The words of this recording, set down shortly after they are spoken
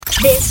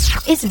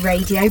This is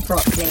Radio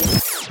Brockley.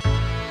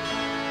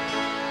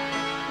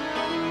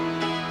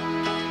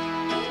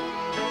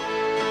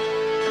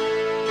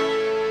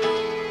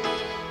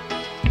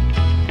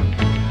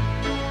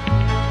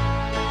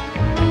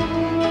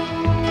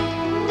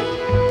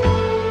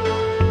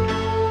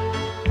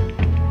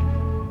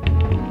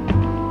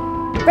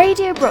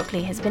 Radio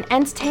Brockley has been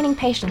entertaining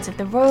patients of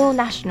the Royal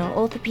National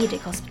Orthopaedic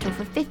Hospital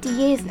for 50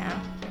 years now.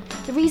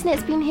 The reason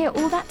it's been here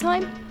all that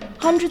time?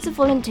 Hundreds of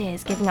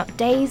volunteers giving up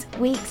days,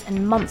 weeks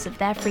and months of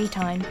their free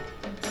time.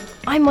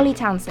 I'm Molly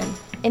Townson.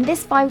 In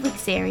this 5-week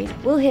series,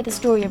 we'll hear the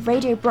story of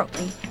Radio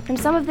Brockley from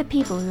some of the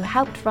people who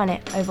helped run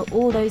it over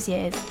all those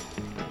years.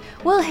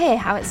 We'll hear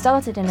how it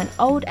started in an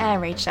old air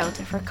raid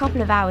shelter for a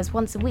couple of hours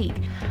once a week,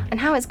 and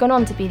how it's gone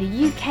on to be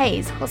the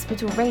UK's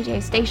hospital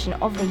radio station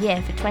of the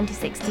year for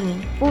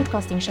 2016,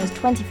 broadcasting shows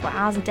 24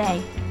 hours a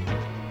day.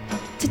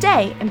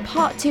 Today, in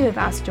part 2 of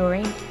our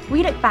story,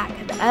 we look back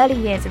at the early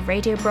years of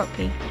Radio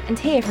Brockley and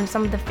hear from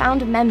some of the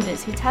founder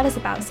members who tell us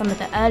about some of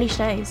the early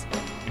shows.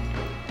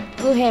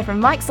 We'll hear from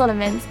Mike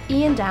Solomons,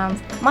 Ian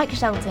Downs, Mike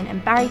Shelton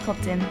and Barry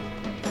Cobden.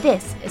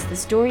 This is the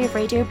story of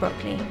Radio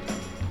Brockley.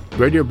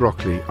 Radio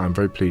Brockley, I'm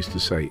very pleased to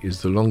say,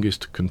 is the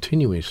longest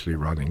continuously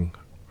running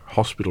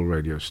hospital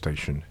radio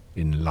station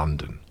in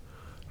London.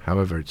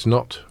 However, it's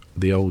not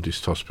the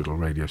oldest hospital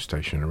radio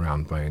station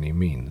around by any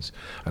means,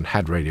 and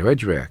had Radio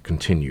Edgware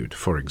continued,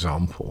 for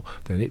example,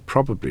 then it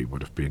probably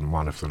would have been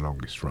one of the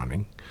longest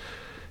running,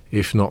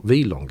 if not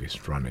the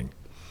longest running.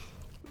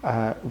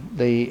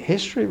 The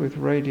history with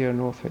Radio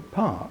Northwick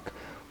Park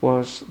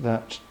was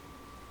that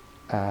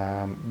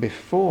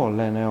before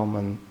Len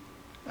Elman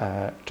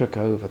took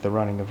over the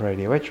running of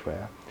Radio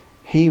Edgware,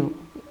 he,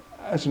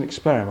 as an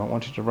experiment,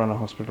 wanted to run a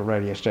hospital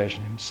radio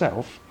station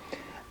himself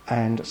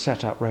and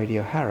set up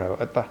Radio Harrow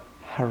at the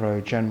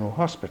Harrow General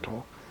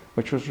Hospital,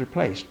 which was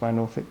replaced by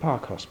Northwick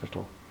Park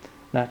Hospital.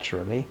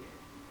 Naturally,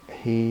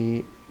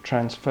 he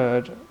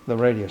transferred the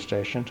radio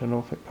station to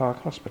Northwick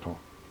Park Hospital.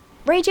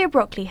 Radio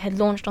Brockley had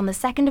launched on the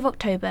 2nd of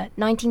October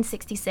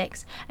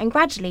 1966, and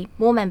gradually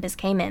more members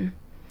came in.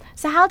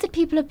 So how did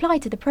people apply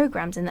to the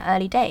programmes in the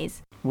early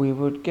days? We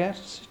would get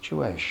a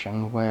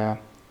situation where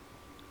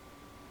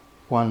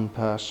one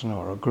person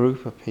or a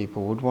group of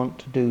people would want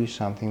to do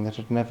something that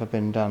had never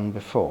been done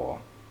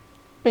before.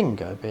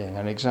 Bingo being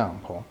an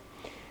example.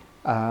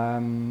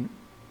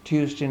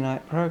 Tuesday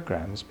night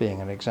programmes being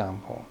an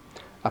example.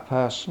 A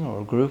person or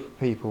a group of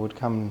people would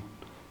come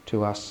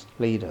to us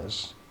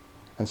leaders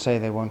and say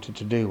they wanted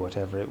to do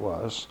whatever it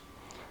was,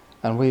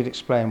 and we'd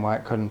explain why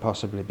it couldn't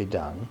possibly be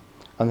done,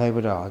 and they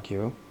would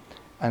argue,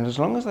 and as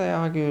long as they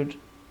argued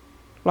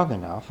long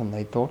enough and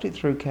they thought it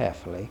through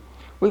carefully,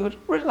 we would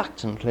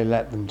reluctantly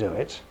let them do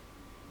it.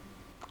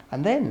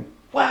 And then,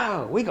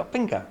 wow, we got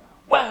bingo.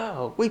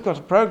 Wow, we've got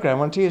a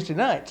programme on Tuesday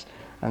nights,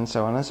 and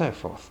so on and so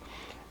forth.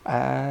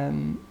 I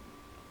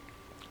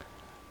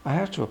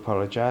have to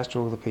apologise to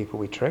all the people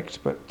we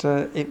tricked, but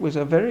it was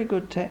a very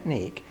good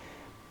technique.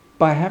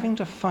 By having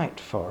to fight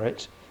for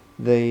it,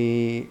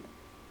 the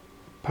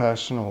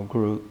person or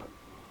group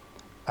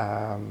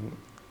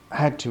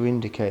had to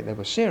indicate they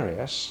were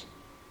serious,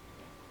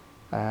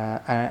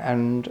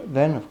 and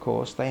then, of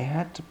course, they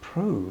had to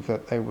prove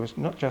that they were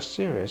not just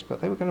serious, but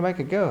they were going to make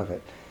a go of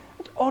it.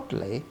 And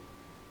oddly,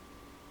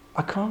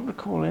 I can't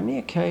recall any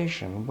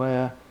occasion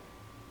where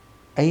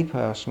a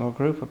person or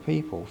group of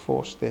people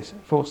forced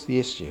the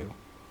issue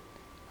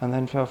and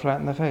then fell flat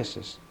in their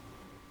faces.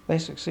 They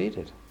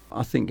succeeded.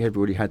 I think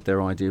everybody had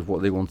their idea of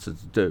what they wanted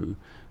to do.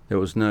 There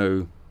was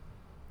no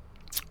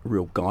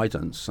real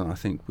guidance, and I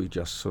think we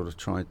just sort of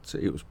tried to...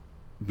 It was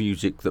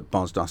music that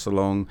buzzed us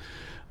along,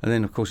 and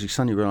then, of course, you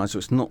suddenly realise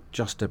it's not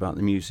just about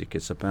the music,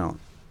 it's about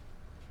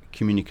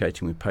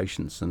communicating with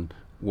patients and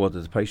what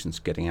are the patients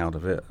getting out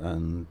of it,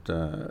 and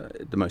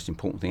the most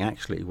important thing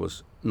actually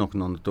was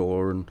knocking on the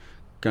door and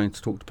going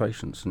to talk to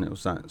patients, and it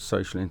was that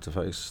social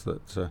interface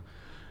that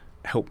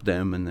helped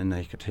them, and then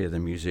they could hear the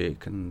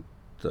music, and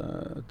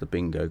the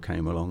bingo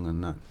came along,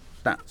 and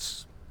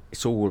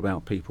it's all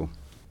about people.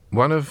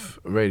 One of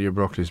Radio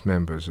Brockley's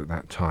members at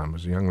that time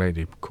was a young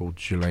lady called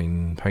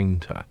Ghislaine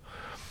Painter,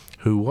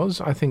 who was,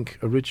 I think,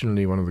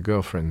 originally one of the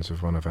girlfriends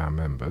of one of our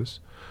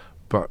members,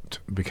 but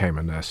became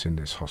a nurse in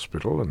this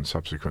hospital and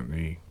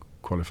subsequently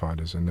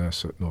qualified as a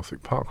nurse at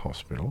Northwick Park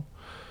Hospital,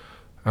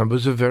 and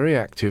was a very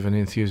active and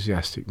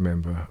enthusiastic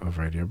member of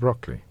Radio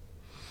Brockley.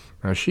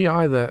 Now, she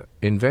either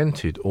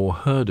invented or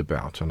heard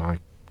about, and I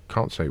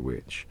can't say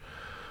which,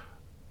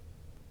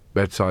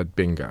 bedside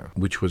bingo,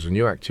 which was a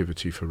new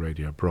activity for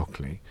Radio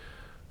Brockley.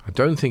 I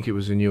don't think it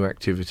was a new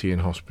activity in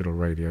hospital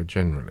radio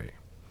generally.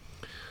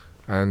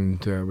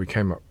 And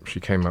she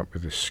came up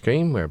with this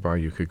scheme whereby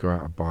you could go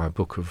out and buy a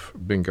book of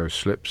bingo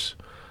slips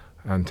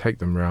and take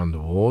them around the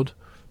ward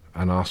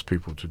and ask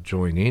people to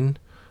join in,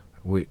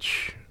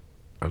 which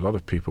a lot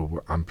of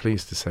people, I'm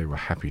pleased to say, were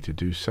happy to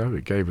do so.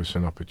 It gave us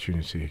an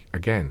opportunity,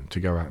 again, to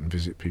go out and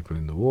visit people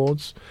in the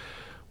wards.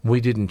 We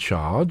didn't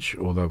charge,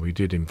 although we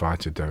did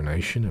invite a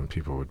donation, and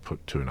people would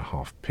put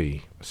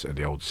 2.5p, so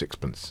the old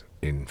sixpence,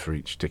 in for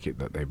each ticket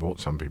that they bought.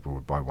 Some people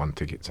would buy one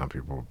ticket, some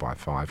people would buy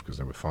 5 because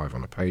there were 5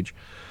 on a page.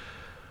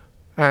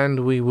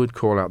 And we would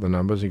call out the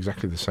numbers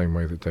exactly the same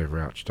way that Dave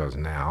Rouch does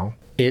now.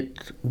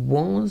 It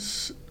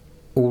was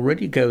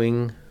already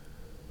going,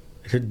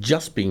 it had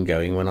just been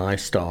going when I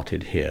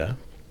started here.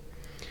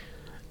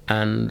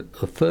 And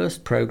the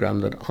first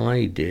programme that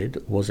I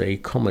did was a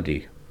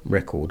comedy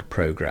record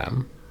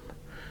programme,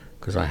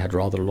 because I had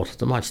rather a lot of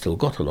them. I've still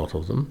got a lot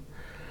of them,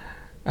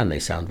 and they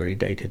sound very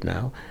dated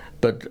now.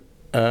 But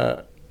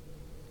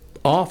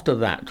after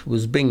that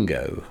was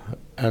bingo,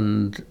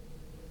 and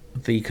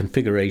the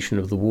configuration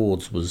of the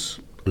wards was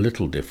a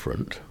little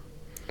different.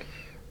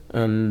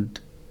 And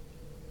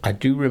I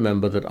do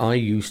remember that I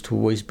used to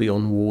always be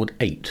on Ward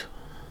 8.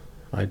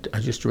 I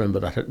just remember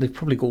that. They've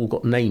probably all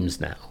got names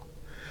now.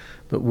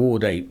 But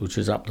Ward 8, which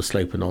is up the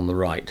slope and on the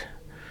right.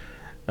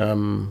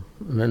 And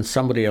then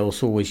somebody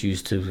else always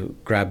used to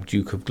grab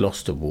Duke of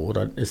Gloucester Ward.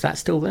 Is that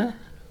still there?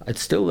 It's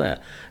still there.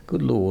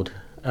 Good Lord.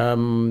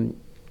 And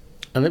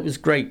it was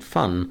great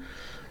fun.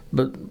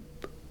 But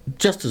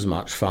just as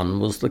much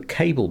fun was the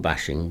cable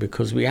bashing,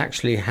 because we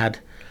actually had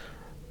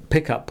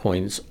pickup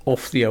points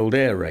off the old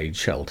air raid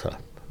shelter.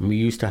 And we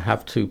used to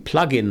have to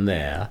plug in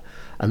there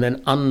and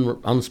then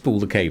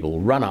unspool the cable,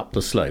 run up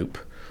the slope,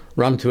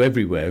 run to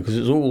everywhere, because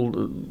it was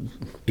all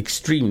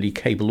extremely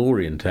cable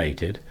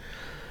orientated.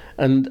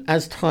 And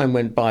as time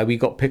went by, we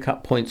got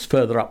pickup points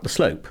further up the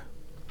slope.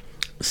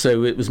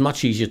 So it was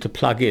much easier to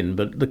plug in,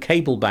 but the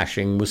cable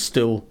bashing was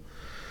still,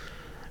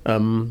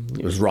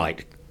 it was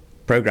right.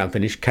 Programme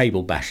finished,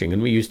 cable bashing,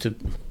 and we used to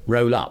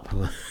roll up.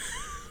 And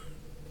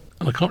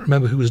I can't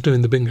remember who was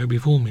doing the bingo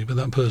before me, but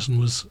that person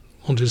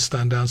wanted to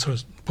stand down, so I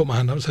put my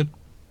hand up and said,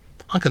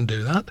 I can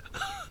do that.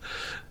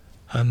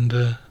 And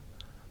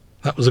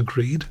that was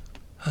agreed.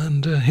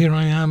 And here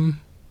I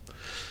am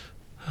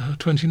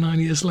 29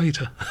 years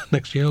later.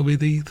 Next year will be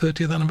the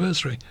 30th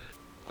anniversary.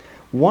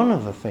 One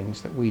of the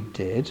things that we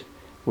did,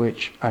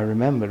 which I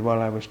remembered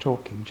while I was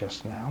talking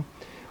just now,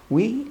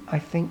 we, I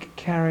think,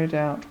 carried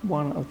out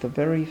one of the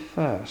very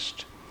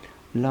first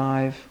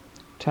live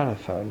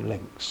telephone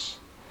links.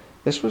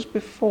 This was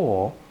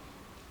before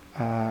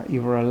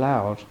you were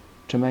allowed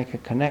to make a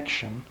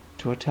connection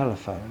to a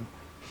telephone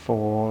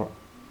for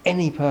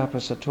any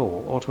purpose at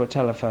all, or to a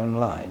telephone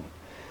line.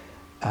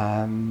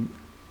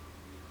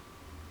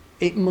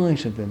 It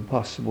might have been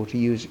possible to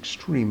use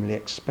extremely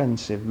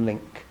expensive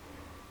link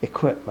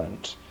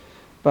equipment,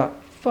 but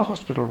for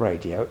hospital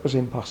radio it was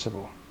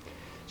impossible.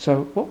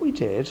 So what we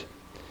did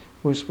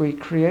was we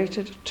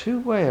created a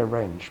two-way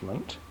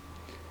arrangement,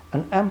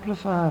 an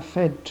amplifier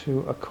fed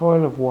to a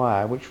coil of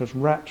wire which was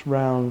wrapped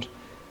round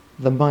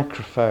the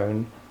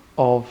microphone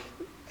of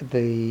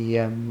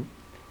the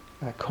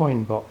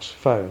coin box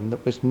phone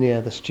that was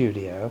near the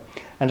studio,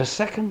 and a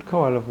second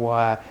coil of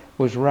wire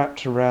was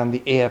wrapped around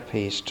the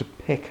earpiece to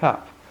pick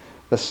up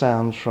the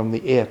sounds from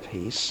the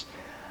earpiece.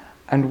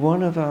 And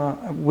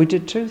we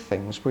did two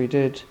things. We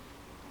did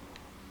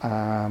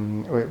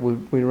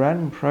we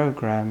ran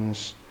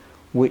programs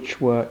which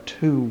were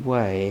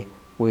two-way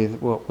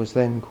with what was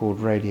then called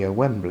Radio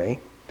Wembley,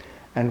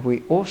 and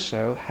we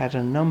also had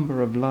a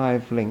number of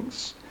live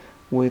links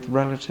with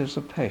relatives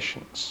of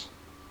patients.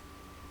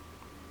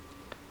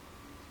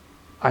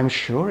 I'm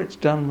sure it's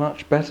done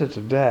much better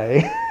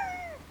today,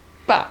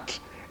 but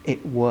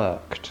it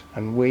worked,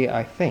 and we,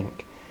 I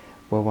think,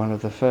 were one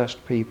of the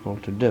first people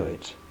to do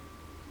it.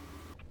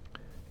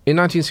 In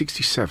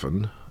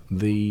 1967,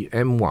 the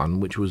M1,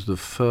 which was the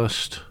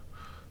first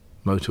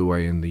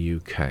motorway in the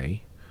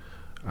UK,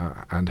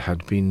 and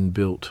had been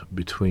built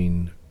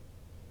between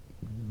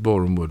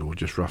Boreham Wood, or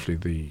just roughly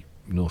the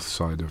north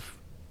side of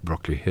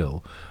Brockley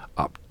Hill,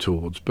 up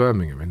towards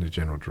Birmingham, in the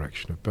general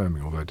direction of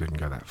Birmingham, although it didn't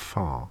go that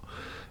far.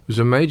 It was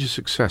a major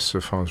success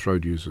so far as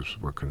road users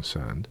were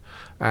concerned,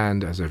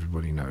 and as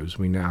everybody knows,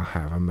 we now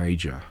have a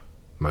major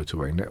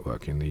motorway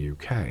network in the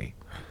UK.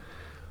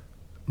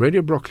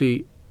 Radio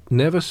Brockley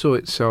never saw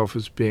itself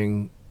as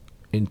being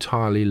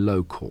entirely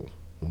local,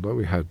 although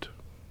we had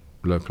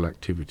local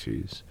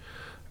activities.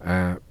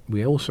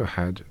 We also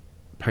had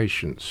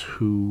patients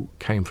who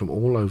came from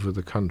all over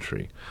the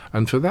country,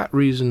 and for that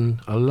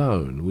reason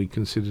alone we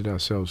considered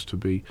ourselves to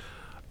be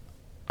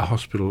a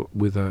hospital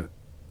with a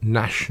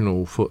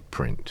national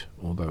footprint,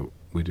 although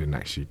we didn't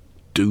actually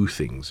do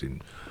things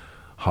in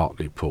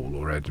Hartlepool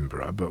or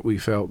Edinburgh, but we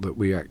felt that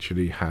we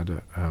actually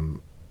had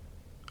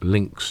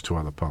links to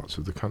other parts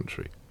of the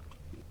country.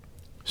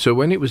 So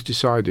when it was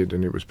decided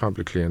and it was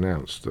publicly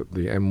announced that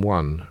the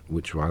M1,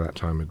 which by that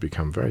time had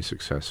become very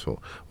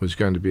successful, was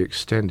going to be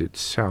extended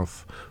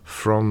south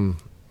from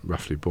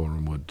roughly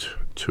Boreham Wood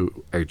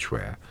to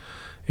Edgware,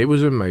 it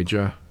was a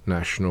major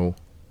national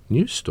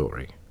news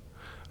story.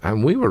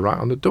 And we were right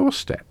on the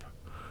doorstep.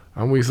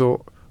 And we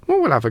thought,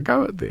 well, we'll have a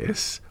go at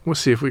this. We'll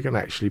see if we can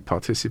actually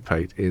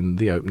participate in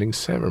the opening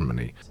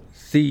ceremony.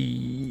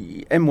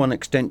 The M1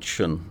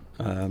 extension,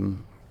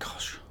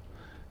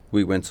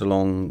 we went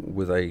along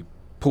with a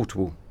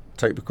portable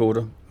tape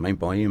recorder made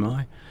by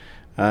EMI,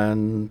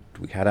 and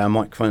we had our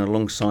microphone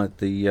alongside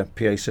the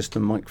PA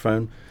system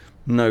microphone.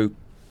 No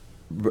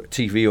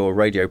TV or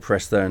radio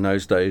press there in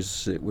those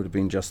days. It would have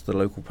been just the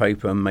local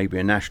paper, maybe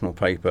a national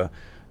paper,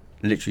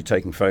 literally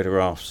taking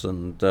photographs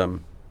and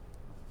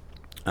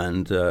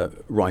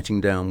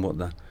writing down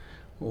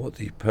what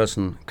the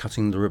person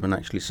cutting the ribbon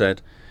actually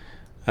said.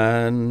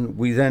 And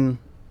we then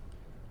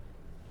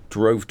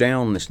drove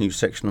down this new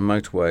section of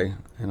motorway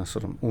in a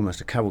sort of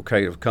almost a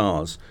cavalcade of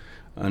cars,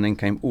 and then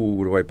came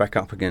all the way back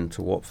up again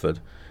to Watford.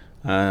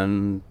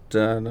 And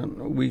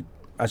we,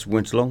 as we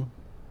went along,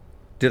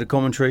 did a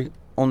commentary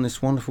on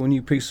this wonderful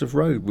new piece of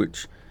road,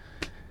 which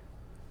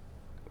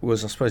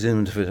was, I suppose,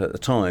 innovative at the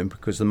time,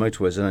 because the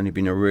motorways had only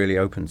been really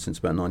open since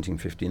about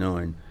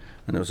 1959,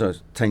 and it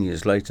was 10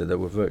 years later there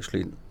were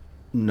virtually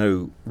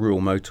no real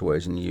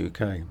motorways in the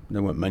UK.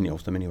 There weren't many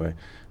of them anyway,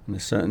 and they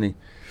certainly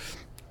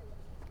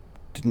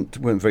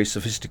weren't very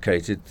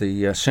sophisticated.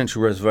 The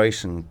central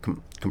reservation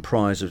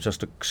comprised of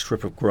just a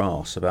strip of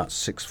grass about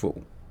 6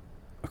 foot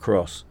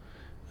across,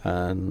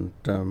 and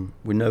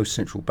with no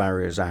central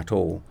barriers at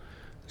all.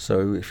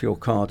 So if your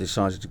car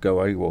decided to go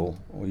AWOL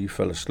or you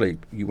fell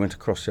asleep, you went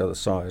across the other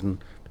side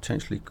and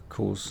potentially could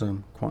cause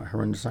quite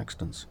horrendous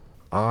accidents.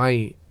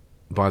 I,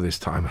 by this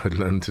time, had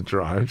learned to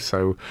drive,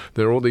 so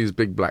there are all these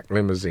big black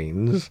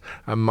limousines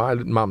and my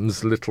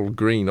mum's little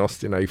green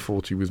Austin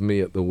A40 with me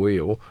at the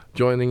wheel,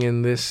 joining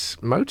in this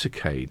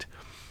motorcade.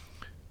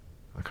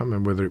 I can't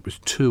remember whether it was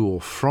to or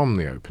from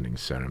the opening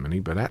ceremony,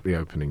 but at the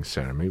opening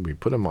ceremony we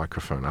put a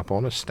microphone up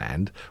on a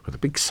stand with a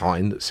big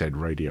sign that said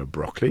Radio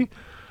Brockley,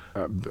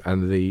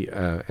 and the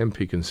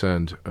MP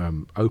concerned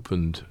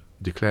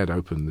declared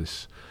open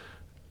this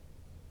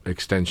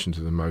extension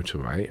to the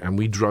motorway, and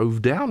we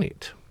drove down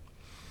it.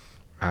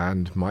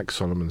 And Mike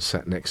Solomon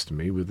sat next to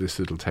me with this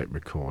little tape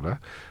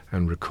recorder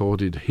and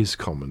recorded his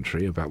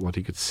commentary about what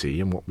he could see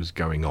and what was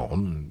going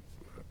on,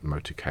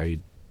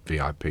 motorcade,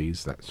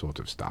 VIPs, that sort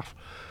of stuff.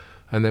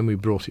 And then we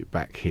brought it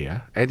back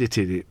here,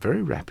 edited it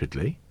very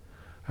rapidly,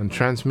 and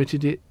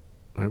transmitted it,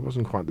 well, it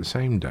wasn't quite the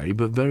same day,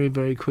 but very,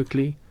 very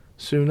quickly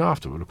soon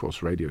after. Well, of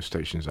course, radio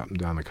stations up and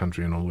down the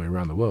country and all the way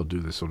around the world do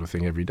this sort of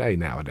thing every day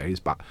nowadays,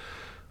 but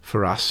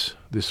for us,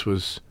 this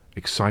was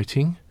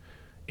exciting,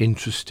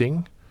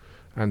 interesting,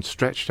 and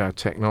stretched our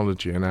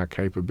technology and our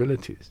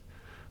capabilities.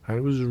 And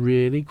it was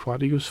really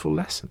quite a useful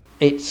lesson.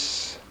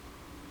 It's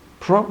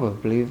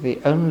probably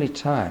the only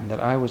time that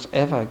I was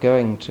ever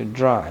going to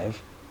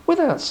drive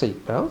without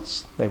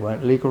seatbelts. They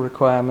weren't legal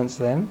requirements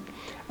then.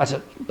 At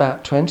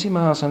about 20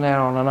 miles an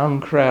hour on an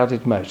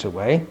uncrowded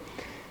motorway.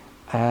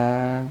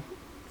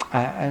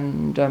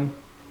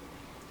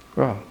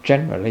 Well,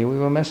 generally we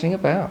were messing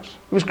about.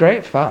 It was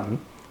great fun,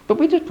 but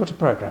we did put a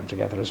programme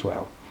together as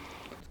well.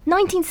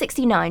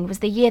 1969 was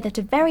the year that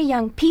a very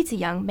young Peter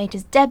Young made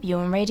his debut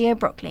on Radio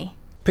Brockley.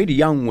 Peter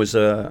Young was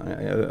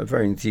a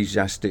very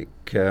enthusiastic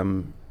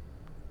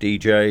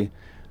DJ,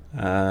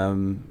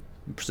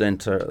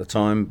 presenter at the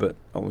time, but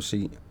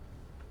obviously,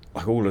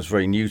 like all of us,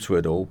 very new to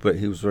it all, but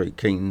he was very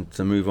keen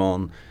to move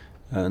on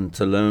and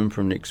to learn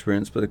from the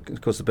experience. But of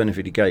course the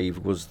benefit he gave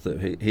was that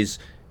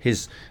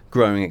his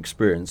growing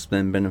experience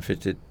then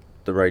benefited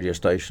the radio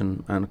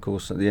station and, of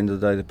course, at the end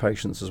of the day, the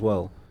patients as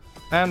well.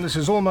 And this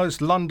is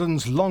almost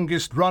London's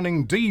longest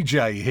running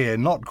DJ here.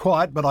 Not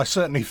quite, but I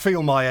certainly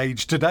feel my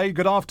age today.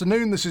 Good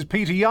afternoon, this is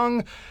Peter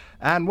Young.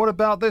 And what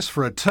about this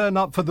for a turn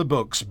up for the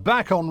books?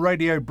 Back on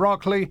Radio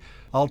Brockley,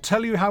 I'll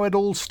tell you how it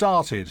all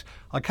started.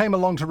 I came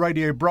along to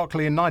Radio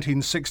Brockley in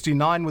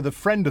 1969 with a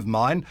friend of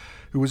mine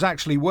who was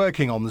actually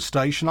working on the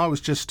station. I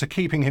was just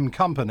keeping him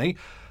company.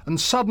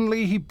 And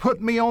suddenly he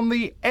put me on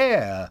the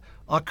air.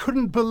 I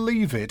couldn't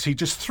believe it. He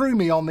just threw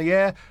me on the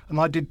air, and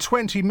I did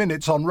 20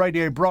 minutes on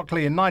Radio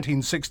Brockley in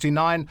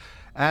 1969,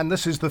 and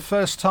this is the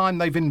first time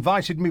they've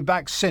invited me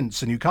back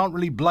since, and you can't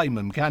really blame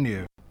them, can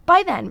you?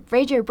 By then,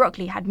 Radio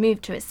Brockley had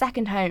moved to its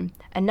second home,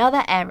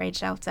 another air raid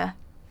shelter.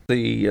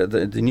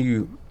 The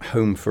new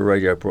home for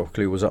Radio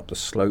Brockley was up the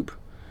slope,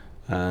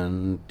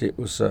 and it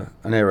was an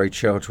air raid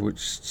shelter which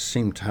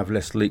seemed to have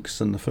less leaks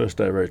than the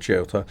first air raid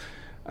shelter,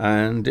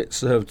 and it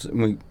served...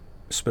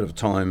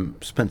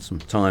 spent some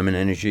time and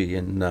energy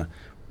in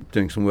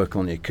doing some work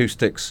on the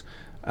acoustics,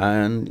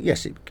 and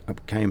yes, it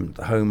became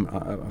the home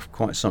of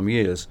quite some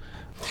years.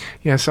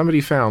 Yeah,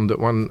 somebody found that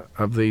one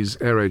of these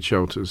air raid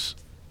shelters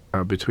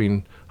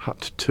between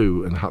Hut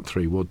 2 and Hut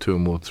 3, Ward 2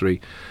 and Ward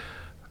 3,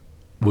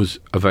 was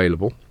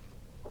available.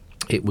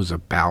 It was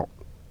about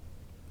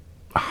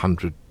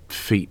 100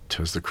 feet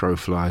as the crow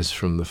flies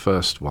from the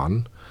first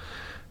one,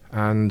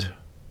 and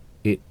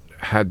it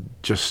had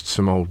just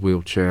some old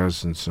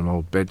wheelchairs and some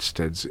old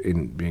bedsteads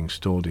being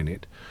stored in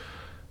it.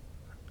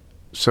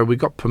 So we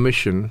got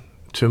permission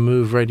to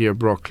move Radio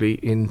Brockley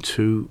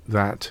into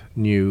that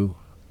new,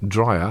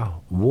 drier,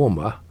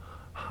 warmer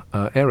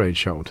air raid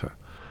shelter.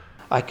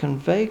 I can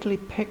vaguely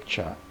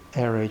picture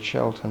air raid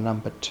shelter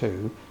number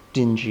 2,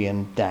 dingy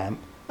and damp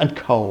and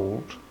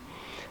cold,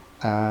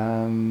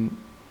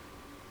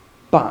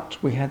 but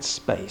we had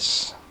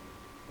space,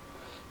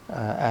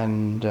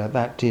 and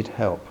that did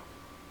help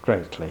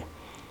greatly.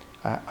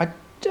 I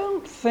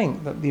don't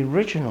think that the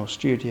original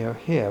studio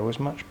here was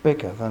much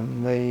bigger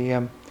than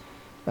the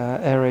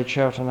air raid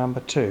shelter number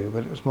 2,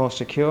 but it was more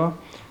secure,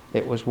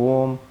 it was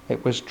warm,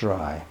 it was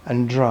dry,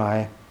 and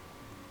dry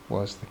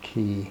was the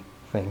key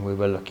thing we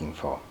were looking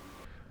for.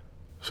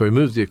 So we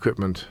moved the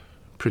equipment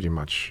pretty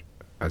much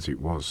as it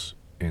was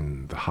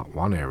in the Hut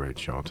 1 air raid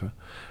shelter,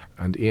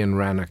 and Ian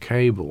ran a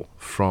cable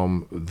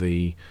from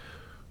the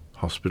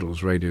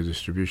hospital's radio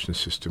distribution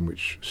system,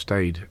 which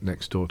stayed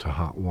next door to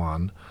Hut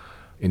 1,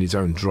 in its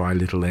own dry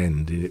little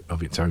end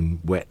of its own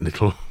wet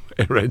little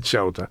air raid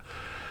shelter.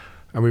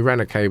 And we ran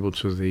a cable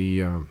to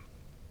the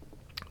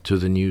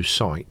new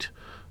site,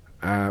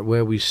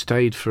 where we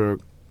stayed for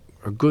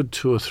a good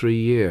 2 or 3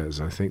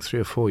 years, I think 3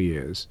 or 4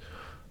 years.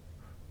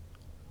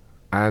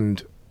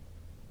 And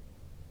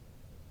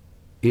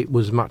it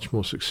was much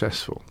more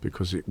successful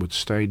because it would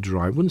stay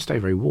dry. It wouldn't stay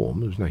very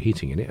warm. There was no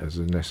heating in it,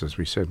 unless, as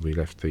we said, we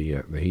left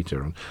the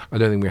heater on. I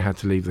don't think we had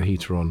to leave the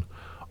heater on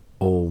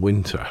all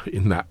winter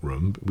in that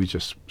room. We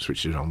just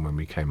switched it on when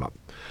we came up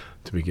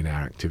to begin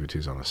our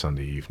activities on a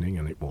Sunday evening,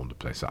 and it warmed the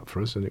place up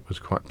for us, and it was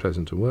quite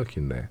pleasant to work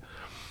in there.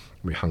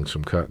 We hung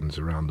some curtains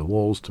around the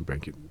walls to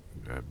make it...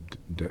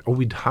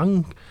 we'd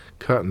hung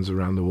curtains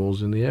around the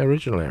walls in the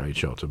original air raid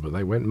shelter, but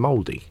they went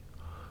mouldy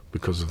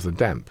because of the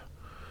damp.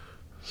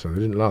 So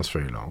they didn't last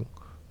very long.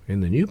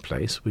 In the new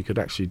place, we could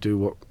actually do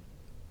what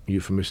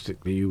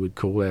euphemistically you would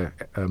call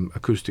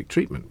acoustic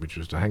treatment, which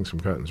was to hang some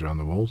curtains around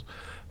the walls,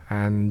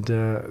 and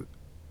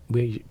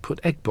we put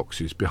egg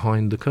boxes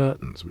behind the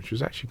curtains, which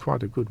was actually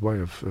quite a good way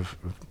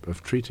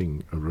of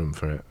treating a room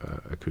for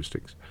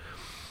acoustics.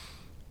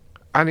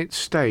 And it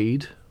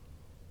stayed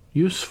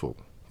useful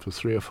for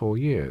 3 or 4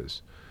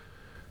 years.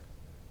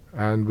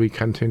 And we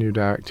continued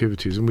our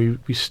activities, and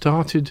we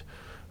started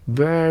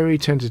very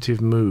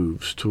tentative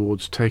moves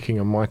towards taking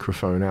a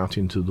microphone out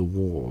into the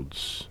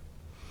wards.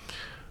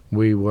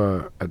 We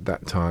were, at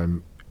that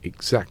time,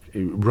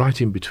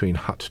 right in between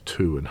Hut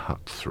 2 and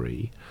Hut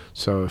 3,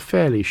 so a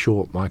fairly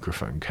short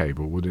microphone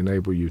cable would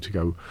enable you to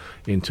go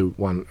into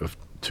one of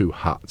 2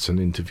 huts and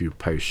interview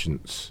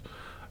patients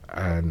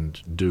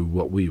and do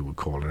what we would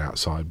call an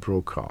outside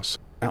broadcast.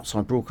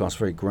 Outside broadcast,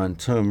 very grand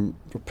term,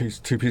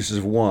 2 pieces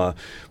of wire,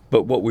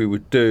 but what we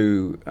would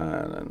do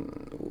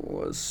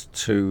was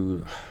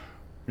to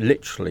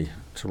literally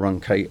to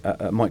run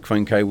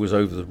microphone cables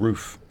over the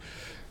roof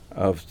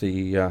of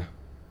the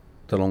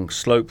long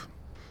slope.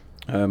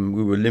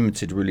 We were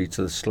limited really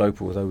to the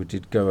slope, although we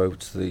did go over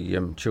to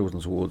the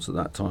children's wards at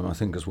that time, I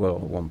think, as well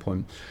at one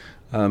point.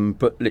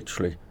 But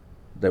literally,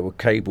 there were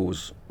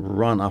cables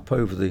run up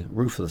over the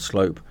roof of the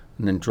slope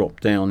and then drop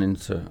down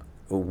into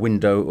a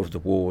window of the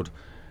ward,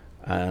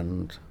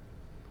 and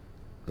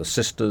the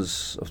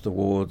sisters of the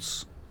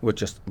wards were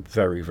just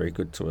very, very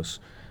good to us.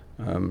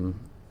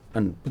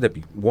 And there'd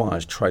be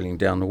wires trailing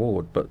down the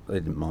ward, but they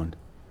didn't mind.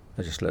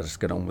 They just let us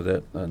get on with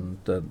it, and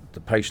the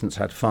patients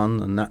had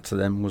fun, and that to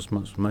them was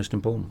most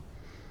important.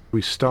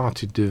 We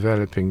started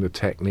developing the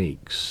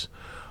techniques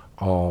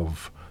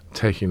of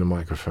taking the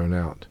microphone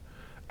out,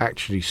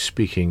 actually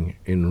speaking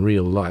in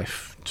real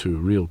life to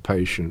real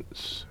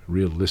patients,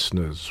 real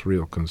listeners,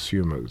 real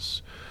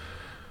consumers,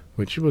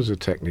 which was a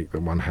technique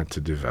that one had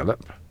to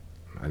develop.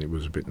 And it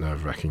was a bit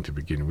nerve-wracking to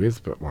begin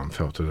with, but one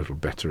felt a little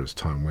better as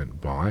time went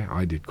by.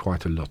 I did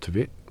quite a lot of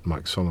it.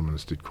 Mike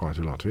Solomons did quite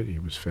a lot of it. He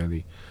was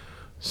fairly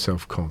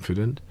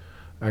self-confident.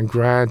 And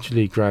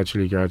gradually,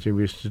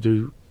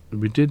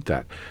 we did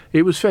that.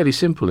 It was fairly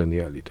simple in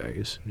the early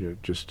days.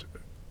 Just,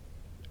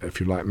 if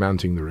you like,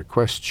 mounting the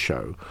request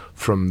show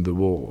from the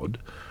ward.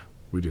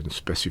 We didn't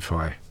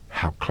specify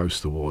how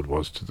close the ward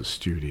was to the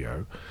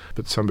studio,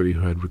 but somebody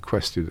who had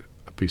requested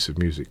a piece of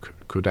music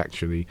could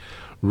actually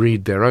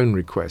read their own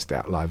request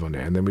out live on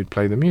air, and then we'd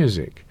play the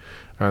music.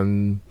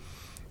 And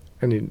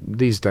in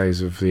these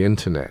days of the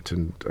internet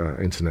and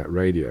internet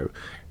radio,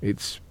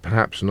 it's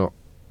perhaps not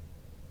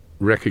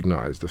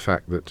recognised the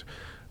fact that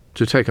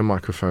to take a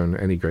microphone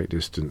any great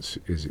distance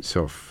is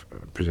itself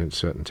presents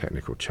certain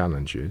technical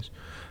challenges,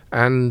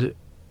 and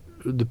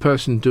the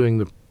person doing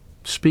the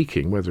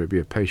speaking, whether it be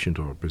a patient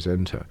or a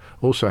presenter,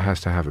 also has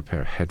to have a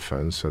pair of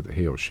headphones so that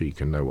he or she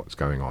can know what's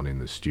going on in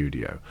the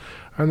studio.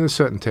 And there's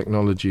certain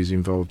technologies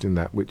involved in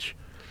that which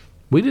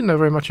we didn't know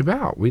very much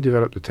about. We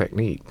developed the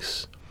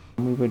techniques.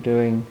 We were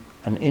doing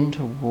an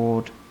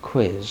inter-ward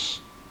quiz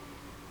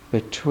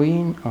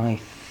between, I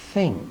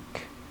think,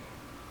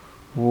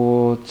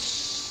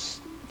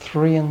 wards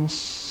 3 and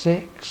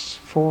 6,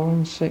 4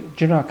 and 6.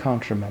 Do you know, I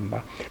can't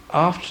remember.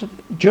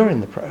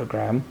 During the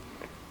programme,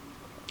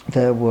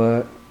 there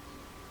were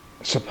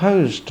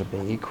supposed to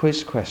be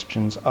quiz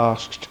questions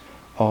asked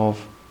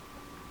of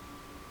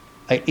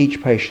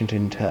each patient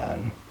in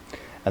turn,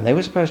 and they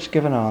were supposed to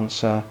give an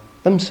answer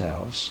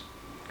themselves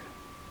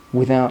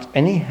without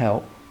any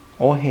help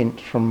or hint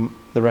from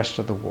the rest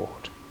of the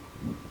ward.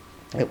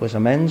 It was a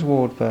men's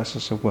ward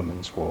versus a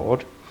women's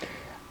ward,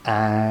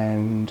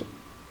 and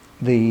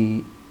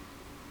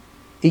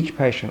each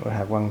patient would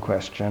have one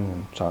question,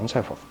 and so on and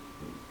so forth.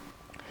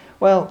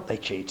 Well, they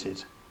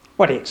cheated.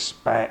 What do you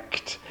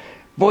expect?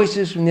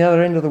 Voices from the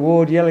other end of the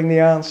ward yelling the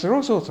answer,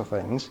 all sorts of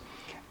things.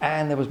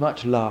 And there was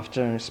much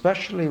laughter, and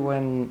especially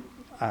when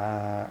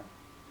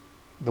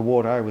the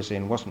ward I was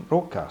in wasn't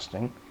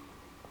broadcasting,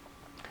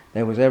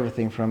 there was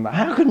everything from,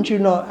 how could you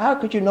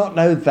not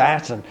know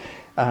that? And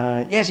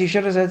yes, you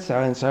should have said so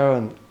and so,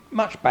 and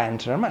much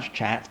banter and much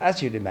chat,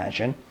 as you'd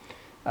imagine.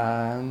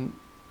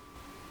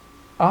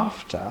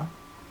 After,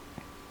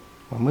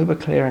 when we were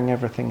clearing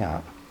everything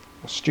up,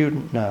 a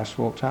student nurse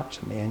walked up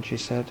to me and she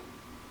said,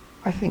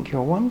 I think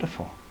you're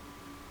wonderful.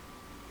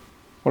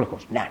 Well, of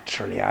course,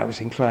 naturally I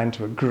was inclined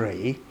to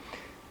agree.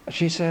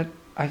 She said,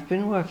 I've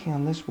been working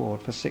on this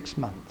ward for 6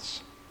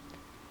 months.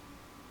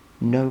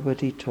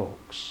 Nobody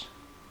talks.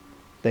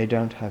 They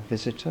don't have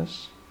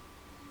visitors.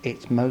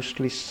 It's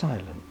mostly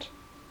silent.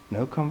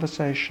 No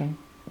conversation,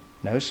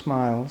 no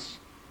smiles,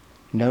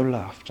 no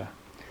laughter.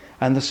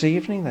 And this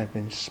evening they've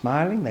been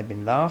smiling, they've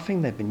been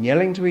laughing, they've been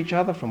yelling to each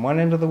other from one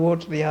end of the ward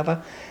to the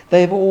other.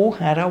 They've all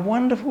had a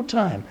wonderful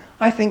time.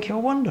 I think you're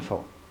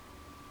wonderful.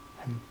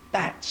 And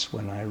that's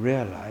when I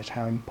realised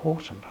how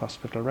important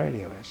hospital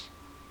radio is.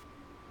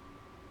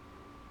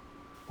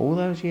 All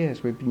those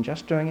years we've been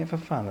just doing it for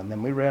fun, and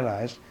then we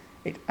realised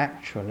it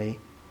actually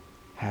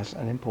has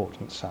an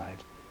important side.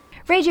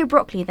 Radio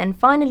Brockley then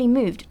finally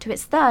moved to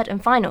its third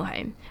and final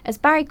home, as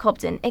Barry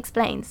Cobden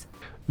explains.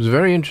 It was a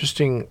very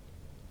interesting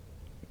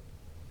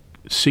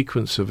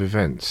sequence of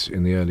events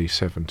in the early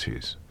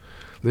 70s.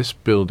 This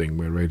building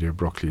where Radio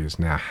Brockley is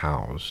now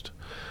housed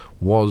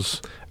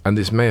was, and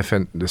this may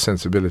offend the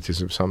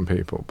sensibilities of some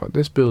people, but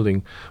this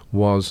building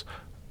was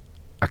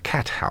a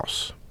cat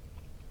house.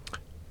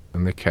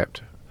 And they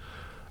kept,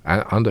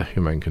 under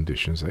humane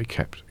conditions, they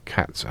kept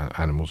cats and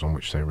animals on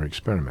which they were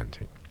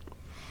experimenting.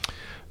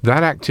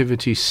 That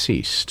activity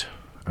ceased,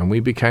 and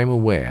we became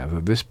aware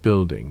that this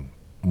building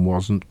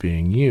wasn't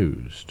being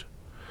used.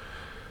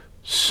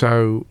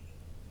 So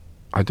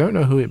I don't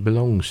know who it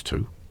belongs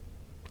to.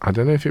 I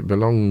don't know if it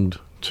belonged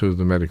to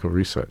the Medical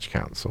Research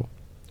Council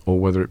or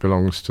whether it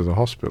belongs to the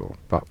hospital,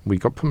 but we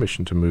got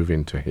permission to move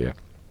into here.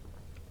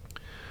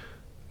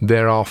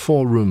 There are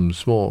 4 rooms,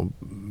 small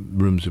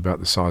rooms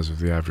about the size of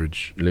the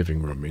average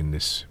living room in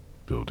this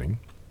building,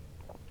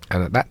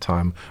 and at that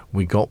time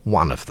we got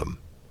one of them,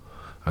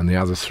 and the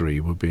other 3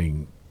 were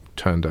being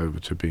turned over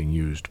to being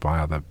used by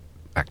other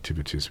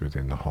activities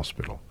within the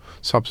hospital.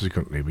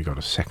 Subsequently, we got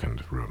a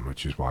second room,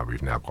 which is why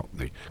we've now got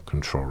the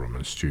control room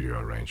and studio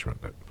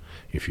arrangement that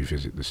if you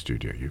visit the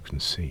studio you can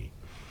see.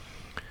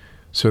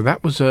 So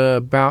that was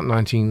about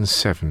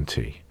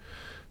 1970.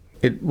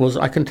 It was,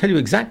 I can tell you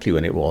exactly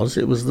when it was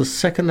the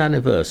 2nd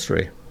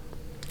anniversary,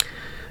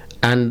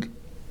 and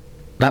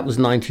that was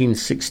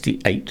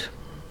 1968,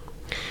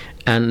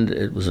 and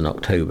it was in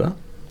October.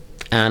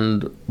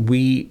 And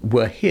we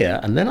were here,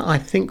 and then I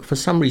think for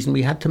some reason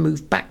we had to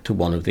move back to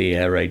one of the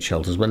air raid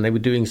shelters when they were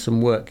doing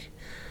some work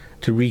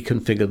to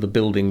reconfigure the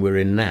building we're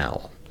in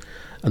now.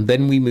 And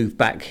then we moved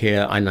back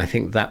here, and I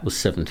think that was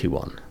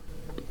 71.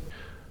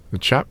 The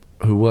chap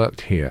who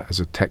worked here as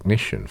a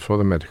technician for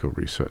the Medical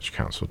Research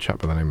Council, a chap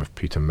by the name of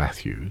Peter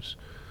Matthews,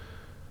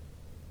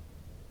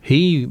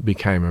 he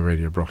became a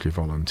Radio Brockley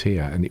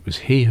volunteer, and it was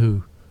he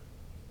who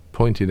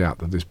pointed out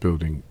that this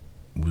building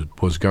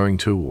was going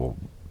to, or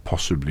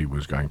possibly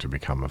was going to,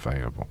 become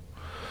available.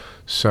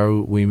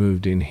 So we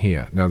moved in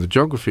here. Now the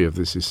geography of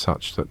this is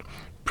such that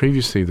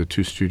previously the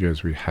 2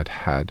 studios we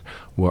had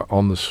were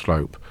on the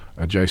slope,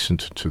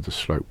 adjacent to the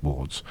slope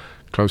wards,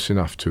 close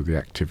enough to the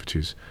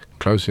activities,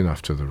 close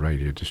enough to the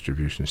radio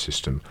distribution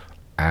system,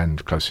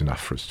 and close enough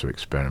for us to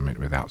experiment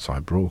with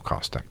outside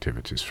broadcast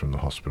activities from the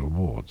hospital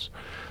wards.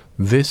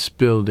 This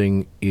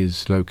building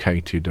is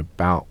located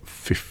about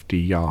 50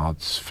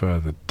 yards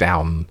further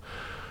down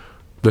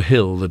the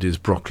hill that is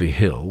Brockley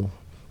Hill,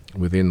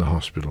 within the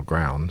hospital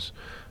grounds,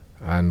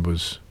 and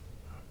was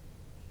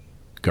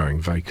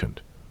going vacant.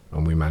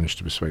 And we managed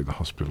to persuade the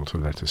hospital to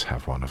let us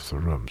have one of the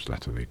rooms,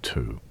 latterly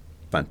 2.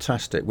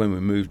 Fantastic. When we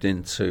moved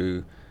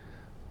into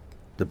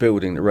the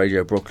building that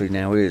Radio Brockley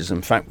now is,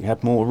 in fact, we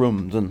had more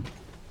room than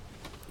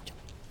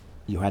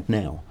you had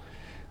now.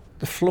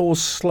 The floors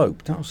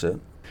sloped, that was it.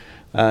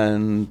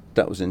 And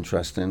that was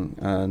interesting,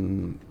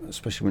 and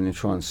especially when you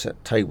try and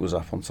set tables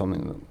up on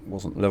something that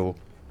wasn't level.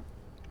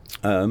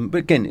 But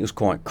again, it was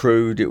quite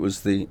crude. It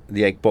was the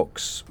egg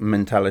box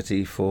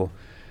mentality for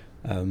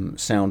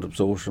sound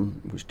absorption,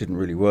 which didn't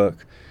really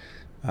work.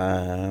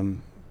 But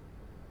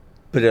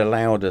it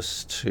allowed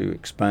us to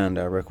expand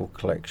our record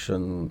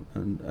collection,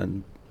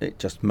 and it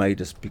just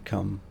made us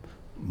become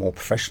more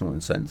professional in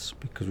a sense,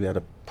 because we had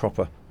a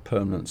proper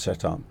permanent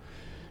setup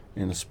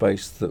in a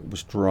space that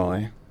was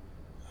dry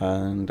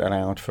and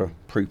allowed for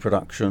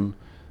pre-production,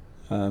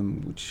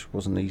 which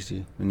wasn't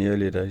easy in the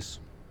earlier days.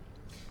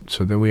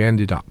 So then we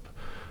ended up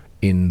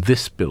in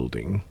this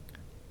building,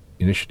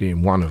 initially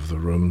in one of the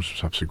rooms,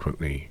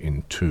 subsequently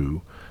in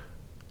 2.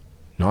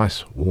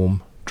 Nice,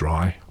 warm,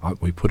 dry.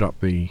 We put up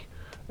the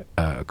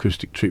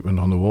acoustic treatment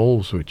on the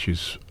walls, which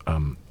is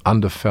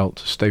underfelt,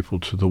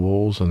 stapled to the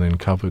walls, and then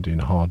covered in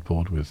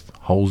hardboard with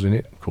holes in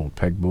it, called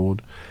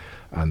pegboard.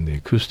 And the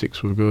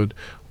acoustics were good.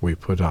 We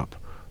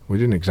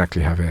didn't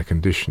exactly have air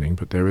conditioning,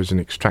 but there is an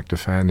extractor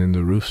fan in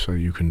the roof, so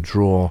you can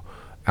draw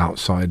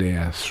outside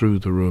air through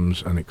the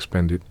rooms and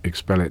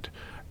expel it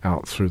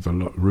out through the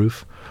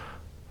roof.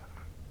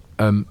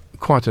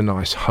 Quite a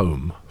nice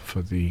home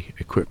for the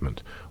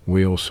equipment.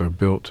 We also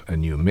built a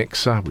new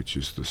mixer, which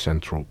is the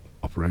central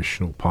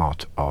operational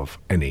part of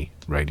any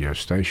radio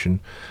station.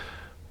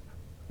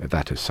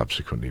 That has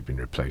subsequently been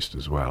replaced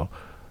as well.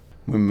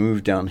 When we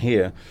moved down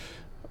here,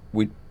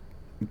 we'd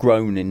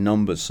grown in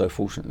numbers, so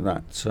fortunately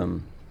that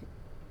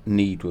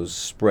need was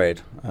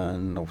spread,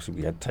 and obviously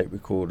we had tape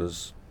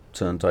recorders,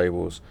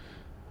 turntables,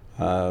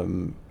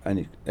 and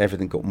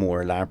everything got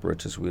more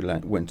elaborate as we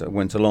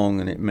went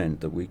along, and it meant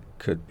that we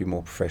could be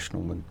more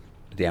professional with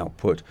the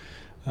output,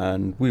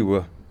 and we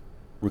were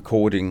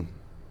recording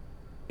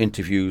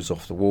interviews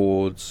off the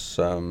wards,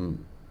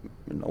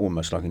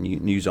 almost like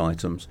news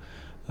items.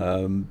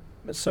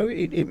 So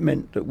it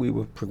meant that we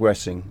were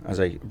progressing as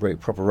a very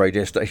proper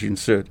radio station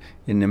should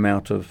in the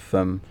amount of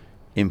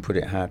input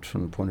it had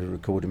from the point of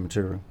recording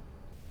material.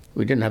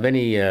 We didn't have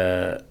any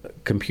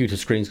computer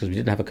screens because we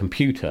didn't have a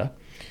computer.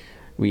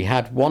 We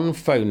had one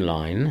phone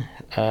line,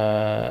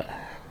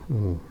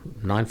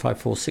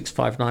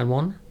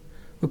 9546591.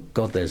 Oh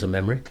God, there's a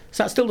memory. Is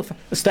that still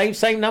the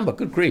same number?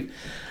 Good grief.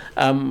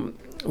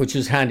 Which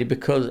was handy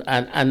because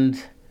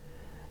and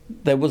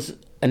there was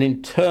an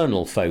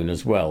internal phone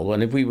as well.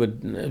 And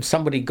if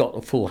somebody got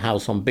a full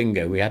house on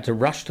bingo, we had to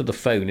rush to the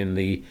phone in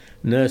the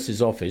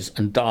nurse's office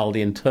and dial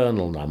the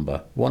internal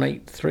number,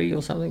 183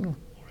 or something.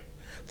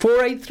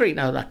 483.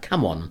 Now,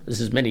 come on, this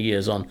is many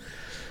years on.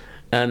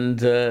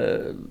 And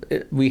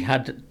we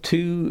had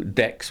 2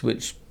 decks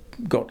which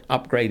got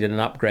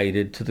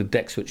upgraded to the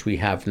decks which we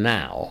have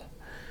now,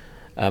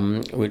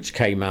 which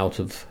came out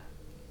of,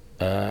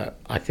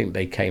 I think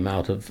they came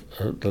out of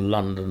the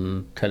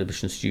London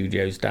television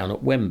studios down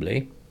at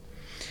Wembley.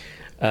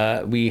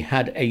 We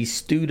had a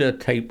Studer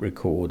tape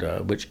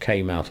recorder which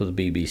came out of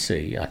the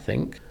BBC, I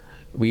think.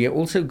 We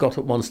also got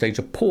at one stage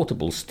a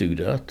portable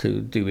Studer to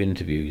do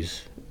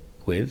interviews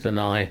with, and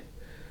I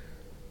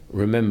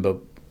remember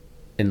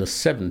in the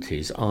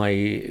 70s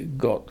I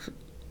got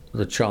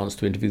the chance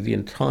to interview the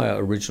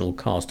entire original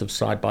cast of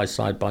Side by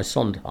Side by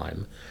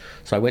Sondheim.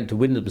 So I went to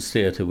Wyndham's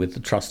Theatre with the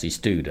trusty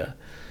Studer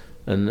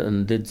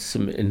and did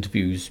some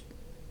interviews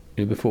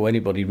before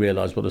anybody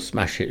realised what a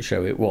smash hit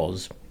show it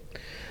was.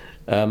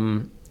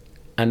 And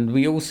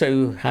we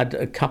also had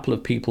a couple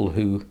of people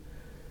who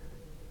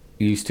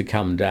used to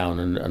come down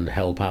and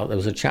help out. There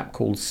was a chap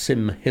called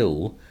Sim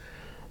Hill,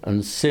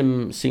 and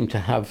Sim seemed to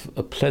have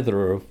a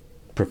plethora of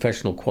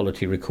professional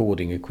quality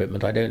recording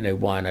equipment. I don't know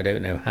why and I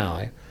don't know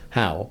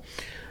how.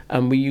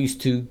 And we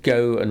used to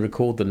go and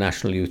record the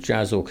National Youth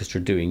Jazz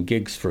Orchestra doing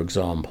gigs, for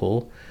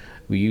example.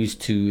 We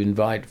used to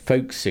invite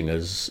folk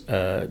singers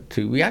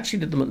we actually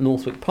did them at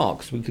Northwick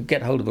Park, so we could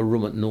get hold of a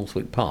room at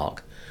Northwick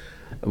Park,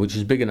 which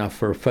is big enough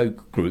for a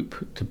folk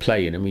group to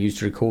play in, and we used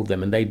to record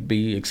them, and they'd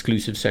be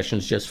exclusive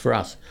sessions just for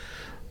us.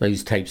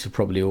 Those tapes have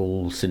probably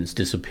all since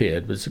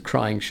disappeared, but it's a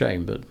crying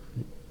shame. But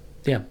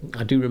yeah,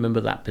 I do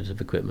remember that bit of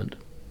equipment.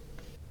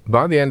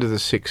 By the end of the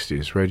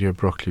 60s, Radio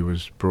Brockley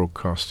was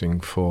broadcasting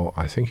for,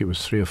 I think it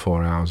was 3 or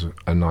 4 hours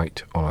a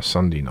night on a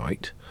Sunday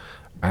night,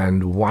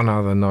 and one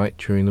other night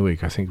during the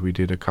week. I think we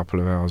did a couple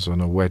of hours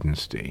on a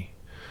Wednesday.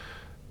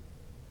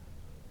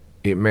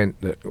 It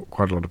meant that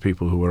quite a lot of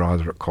people who were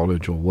either at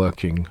college or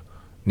working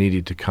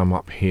needed to come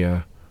up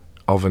here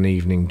of an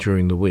evening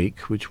during the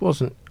week, which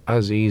wasn't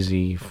as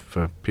easy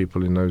for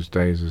people in those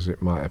days as it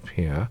might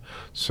appear.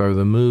 So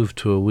the move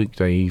to a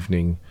weekday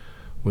evening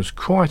was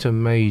quite a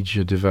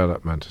major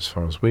development as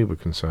far as we were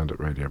concerned at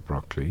Radio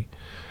Brockley.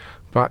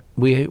 But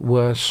we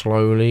were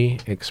slowly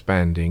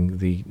expanding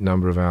the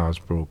number of hours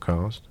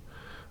broadcast.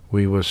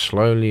 We were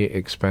slowly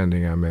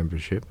expanding our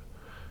membership.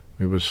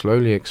 We were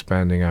slowly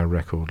expanding our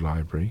record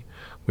library.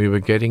 We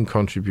were getting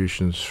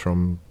contributions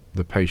from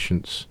the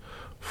patients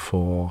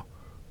for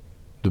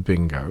the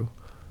bingo.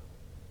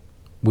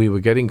 We were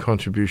getting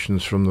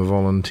contributions from the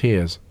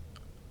volunteers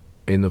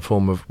in the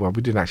form of, well,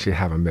 we didn't actually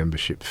have a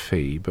membership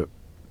fee, but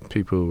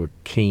people who were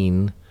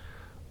keen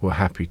were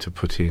happy to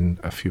put in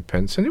a few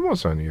pence, and it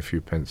was only a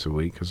few pence a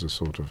week as a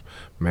sort of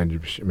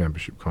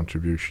membership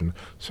contribution,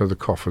 so the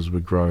coffers were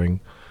growing.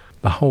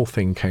 The whole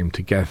thing came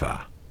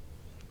together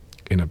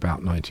in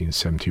about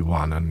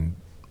 1971 and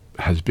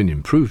has been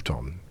improved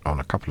on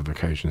a couple of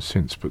occasions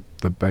since, but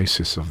the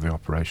basis of the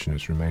operation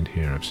has remained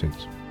here ever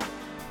since.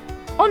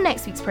 On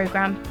next week's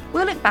programme,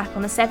 we'll look back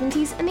on the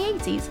 70s and the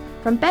 80s,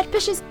 from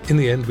Bedfish's... In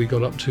the end, we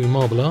got up to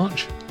Marble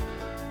Arch.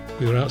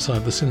 We were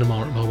outside the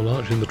cinema at Marble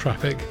Arch in the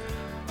traffic,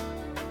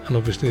 and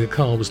obviously the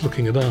car was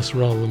looking at us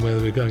rather than where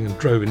we were going, and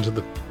drove into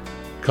the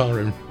car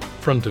in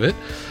front of it.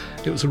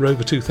 It was a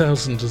Rover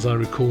 2000, as I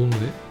recall, and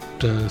it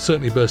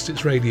certainly burst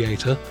its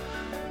radiator.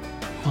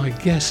 My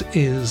guess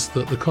is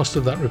that the cost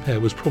of that repair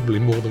was probably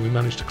more than we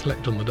managed to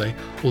collect on the day,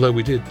 although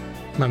we did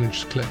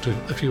manage to collect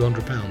a few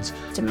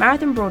 £100. To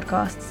Marathon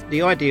Broadcasts.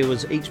 The idea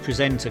was each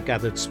presenter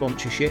gathered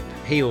sponsorship.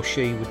 He or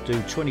she would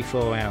do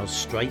 24 hours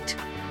straight.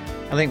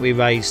 I think we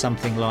raised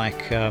something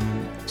like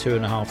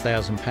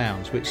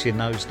 £2,500, which in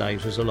those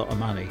days was a lot of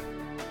money.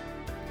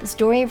 The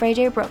story of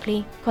Radio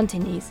Brockley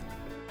continues.